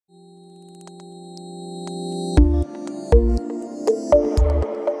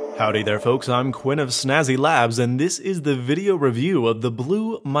Howdy there folks, I'm Quinn of Snazzy Labs, and this is the video review of the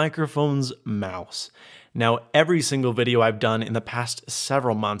Blue Microphones mouse. Now, every single video I've done in the past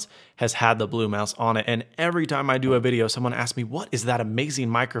several months has had the Blue mouse on it, and every time I do a video, someone asks me, what is that amazing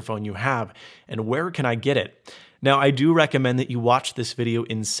microphone you have, and where can I get it? Now, I do recommend that you watch this video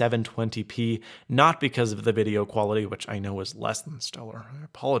in 720p, not because of the video quality, which I know is less than stellar, I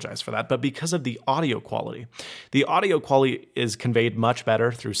apologize for that, but because of the audio quality. The audio quality is conveyed much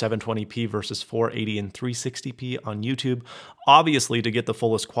better through 720p versus 480 and 360p on YouTube. Obviously, to get the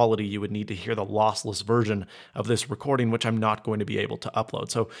fullest quality, you would need to hear the lossless version of this recording, which I'm not going to be able to upload.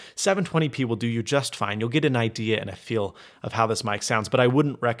 So 720p will do you just fine. You'll get an idea and a feel of how this mic sounds, but I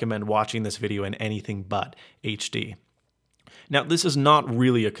wouldn't recommend watching this video in anything but HD. Now, this is not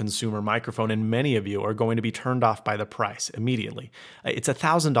really a consumer microphone, and many of you are going to be turned off by the price immediately. It's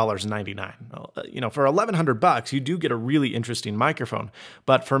 $1,000.99. Well, for $1,100, you do get a really interesting microphone,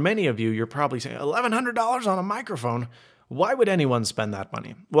 but for many of you, you're probably saying, $1,100 on a microphone? Why would anyone spend that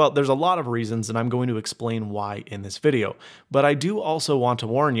money? Well, there's a lot of reasons, and I'm going to explain why in this video. But I do also want to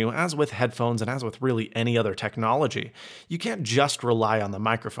warn you, as with headphones and as with really any other technology, you can't just rely on the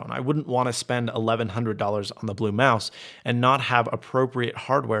microphone. I wouldn't want to spend $1,100 on the Blue mouse and not have appropriate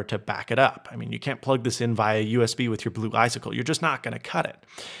hardware to back it up. I mean, you can't plug this in via USB with your Blue Icicle. You're just not going to cut it.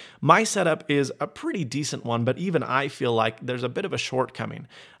 My setup is a pretty decent one, but even I feel like there's a bit of a shortcoming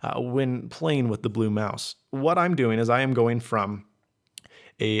when playing with the Blue mouse. What I'm doing is I am going from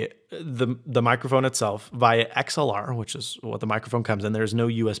the microphone itself via XLR, which is what the microphone comes in. There's no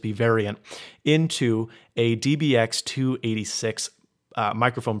USB variant, into a DBX 286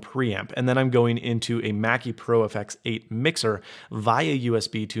 microphone preamp, and then I'm going into a Mackie Pro FX 8 mixer via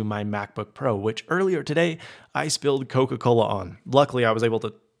USB to my MacBook Pro, which earlier today I spilled Coca-Cola on. Luckily, I was able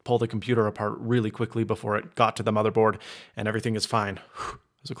to pull the computer apart really quickly before it got to the motherboard, and everything is fine.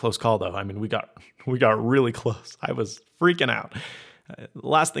 It was a close call, though. I mean, we got really close. I was freaking out. The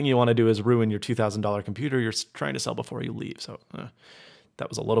last thing you want to do is ruin your $2,000 computer you're trying to sell before you leave. So that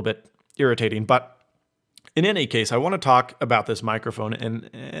was a little bit irritating, but in any case, I want to talk about this microphone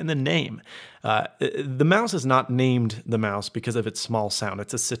and the name. The mouse is not named the mouse because of its small sound.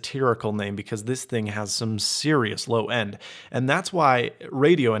 It's a satirical name because this thing has some serious low end. And that's why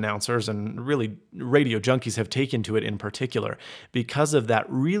radio announcers and really radio junkies have taken to it in particular, because of that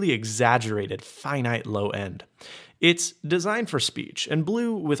really exaggerated finite low end. It's designed for speech, and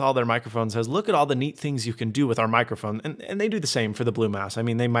Blue, with all their microphones, says, look at all the neat things you can do with our microphone, and they do the same for the Blue mouse. I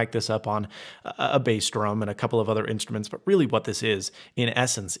mean, they mic this up on a bass drum and a couple of other instruments, but really what this is, in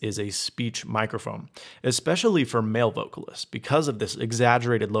essence, is a speech microphone, especially for male vocalists. Because of this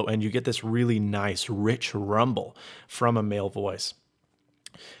exaggerated low end, you get this really nice, rich rumble from a male voice.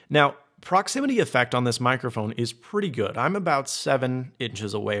 Now, proximity effect on this microphone is pretty good. I'm about 7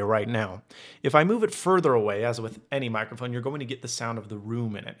 inches away right now. If I move it further away, as with any microphone, you're going to get the sound of the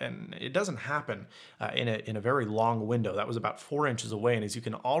room in it, and it doesn't happen in a very long window. That was about 4 inches away, and as you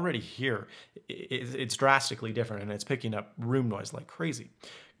can already hear, it's drastically different, and it's picking up room noise like crazy.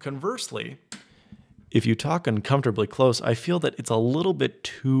 Conversely, if you talk uncomfortably close, I feel that it's a little bit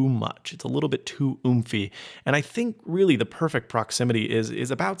too much. It's a little bit too oomphy. And I think really the perfect proximity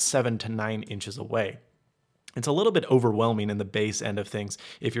is about 7 to 9 inches away. It's a little bit overwhelming in the bass end of things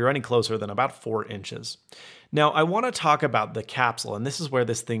if you're any closer than about 4 inches. Now, I want to talk about the capsule, and this is where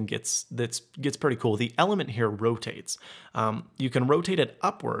this thing gets pretty cool. The element here rotates. You can rotate it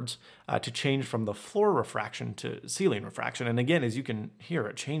upwards to change from the floor refraction to ceiling refraction. And again, as you can hear,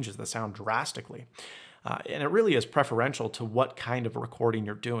 it changes the sound drastically. And it really is preferential to what kind of recording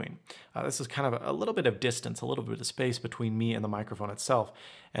you're doing. This is kind of a little bit of distance, a little bit of space between me and the microphone itself.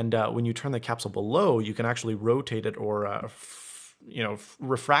 And when you turn the capsule below, you can actually rotate it or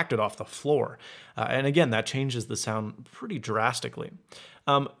refract it off the floor. And again, that changes the sound pretty drastically.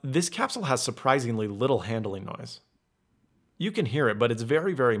 This capsule has surprisingly little handling noise. You can hear it, but it's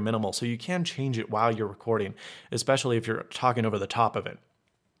very, very minimal, so you can change it while you're recording, especially if you're talking over the top of it.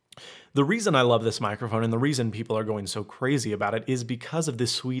 The reason I love this microphone and the reason people are going so crazy about it is because of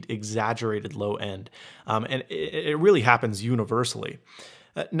this sweet, exaggerated low end. And it really happens universally.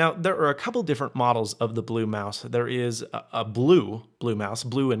 Now, there are a couple different models of the Blue mouse. There is a blue mouse,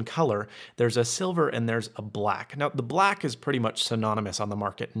 blue in color. There's a silver and there's a black. Now, the black is pretty much synonymous on the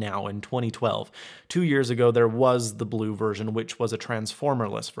market now in 2012. 2 years ago, there was the blue version, which was a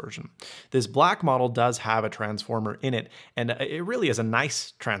transformerless version. This black model does have a transformer in it, and it really is a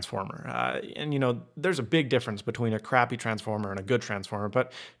nice transformer. And there's a big difference between a crappy transformer and a good transformer,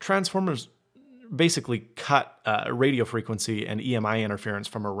 but transformers basically cut radio frequency and EMI interference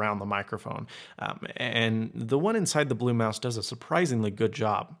from around the microphone. And the one inside the Blue mouse does a surprisingly good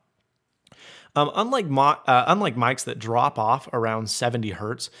job. Unlike mics that drop off around 70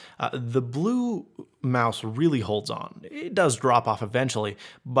 hertz, the Blue mouse really holds on. It does drop off eventually,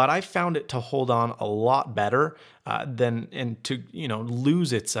 but I found it to hold on a lot better and to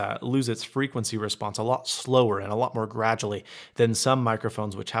lose its frequency response a lot slower and a lot more gradually than some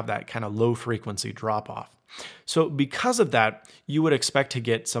microphones which have that kind of low frequency drop off. So because of that, you would expect to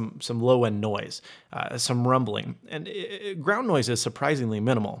get some low end noise, some rumbling, and ground noise is surprisingly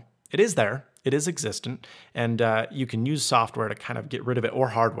minimal. It is there. It is existent, and you can use software to kind of get rid of it, or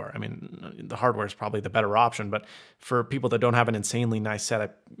hardware. I mean, the hardware is probably the better option, but for people that don't have an insanely nice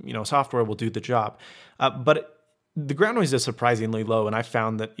setup, software will do the job. But the ground noise is surprisingly low, and I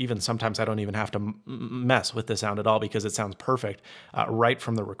found that even sometimes I don't even have to mess with the sound at all because it sounds perfect right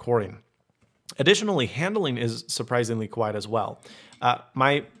from the recording. Additionally, handling is surprisingly quiet as well.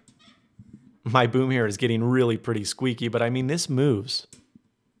 My boom here is getting really pretty squeaky, but I mean, this moves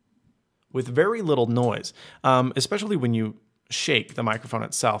with very little noise, especially when you shake the microphone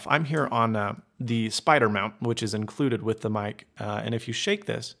itself. I'm here on the spider mount, which is included with the mic, and if you shake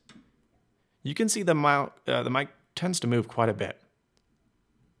this, you can see the mic tends to move quite a bit.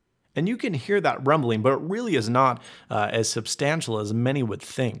 And you can hear that rumbling, but it really is not as substantial as many would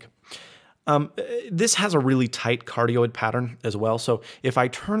think. This has a really tight cardioid pattern as well, so if I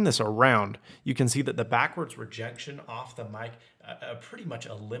turn this around, you can see that the backwards rejection off the mic pretty much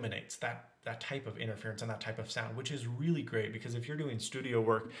eliminates that type of interference and that type of sound, which is really great because if you're doing studio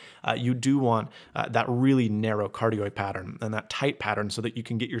work, you do want that really narrow cardioid pattern and that tight pattern so that you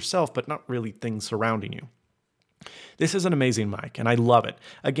can get yourself, but not really things surrounding you. This is an amazing mic, and I love it.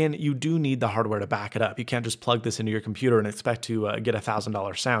 Again, you do need the hardware to back it up. You can't just plug this into your computer and expect to get a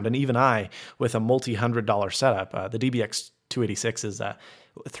 $1,000 sound. And even I, with a multi-$100 setup, the DBX 286 is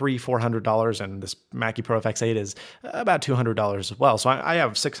 $300-$400, and this Mackie Pro FX8 is about $200 as well. So I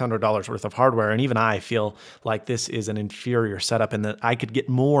have $600 worth of hardware, and even I feel like this is an inferior setup and that I could get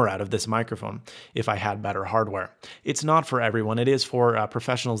more out of this microphone if I had better hardware. It's not for everyone. It is for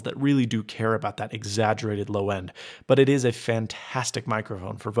professionals that really do care about that exaggerated low end, but it is a fantastic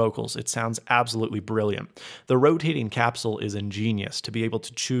microphone for vocals. It sounds absolutely brilliant. The rotating capsule is ingenious to be able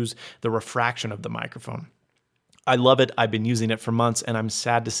to choose the refraction of the microphone. I love it. I've been using it for months, and I'm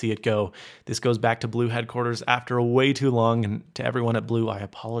sad to see it go. This goes back to Blue headquarters after way too long, and to everyone at Blue, I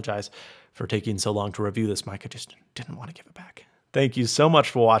apologize for taking so long to review this mic. I just didn't want to give it back. Thank you so much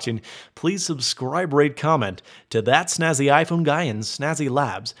for watching. Please subscribe, rate, comment to That Snazzy iPhone Guy and Snazzy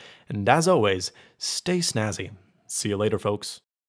Labs. And as always, stay snazzy. See you later, folks.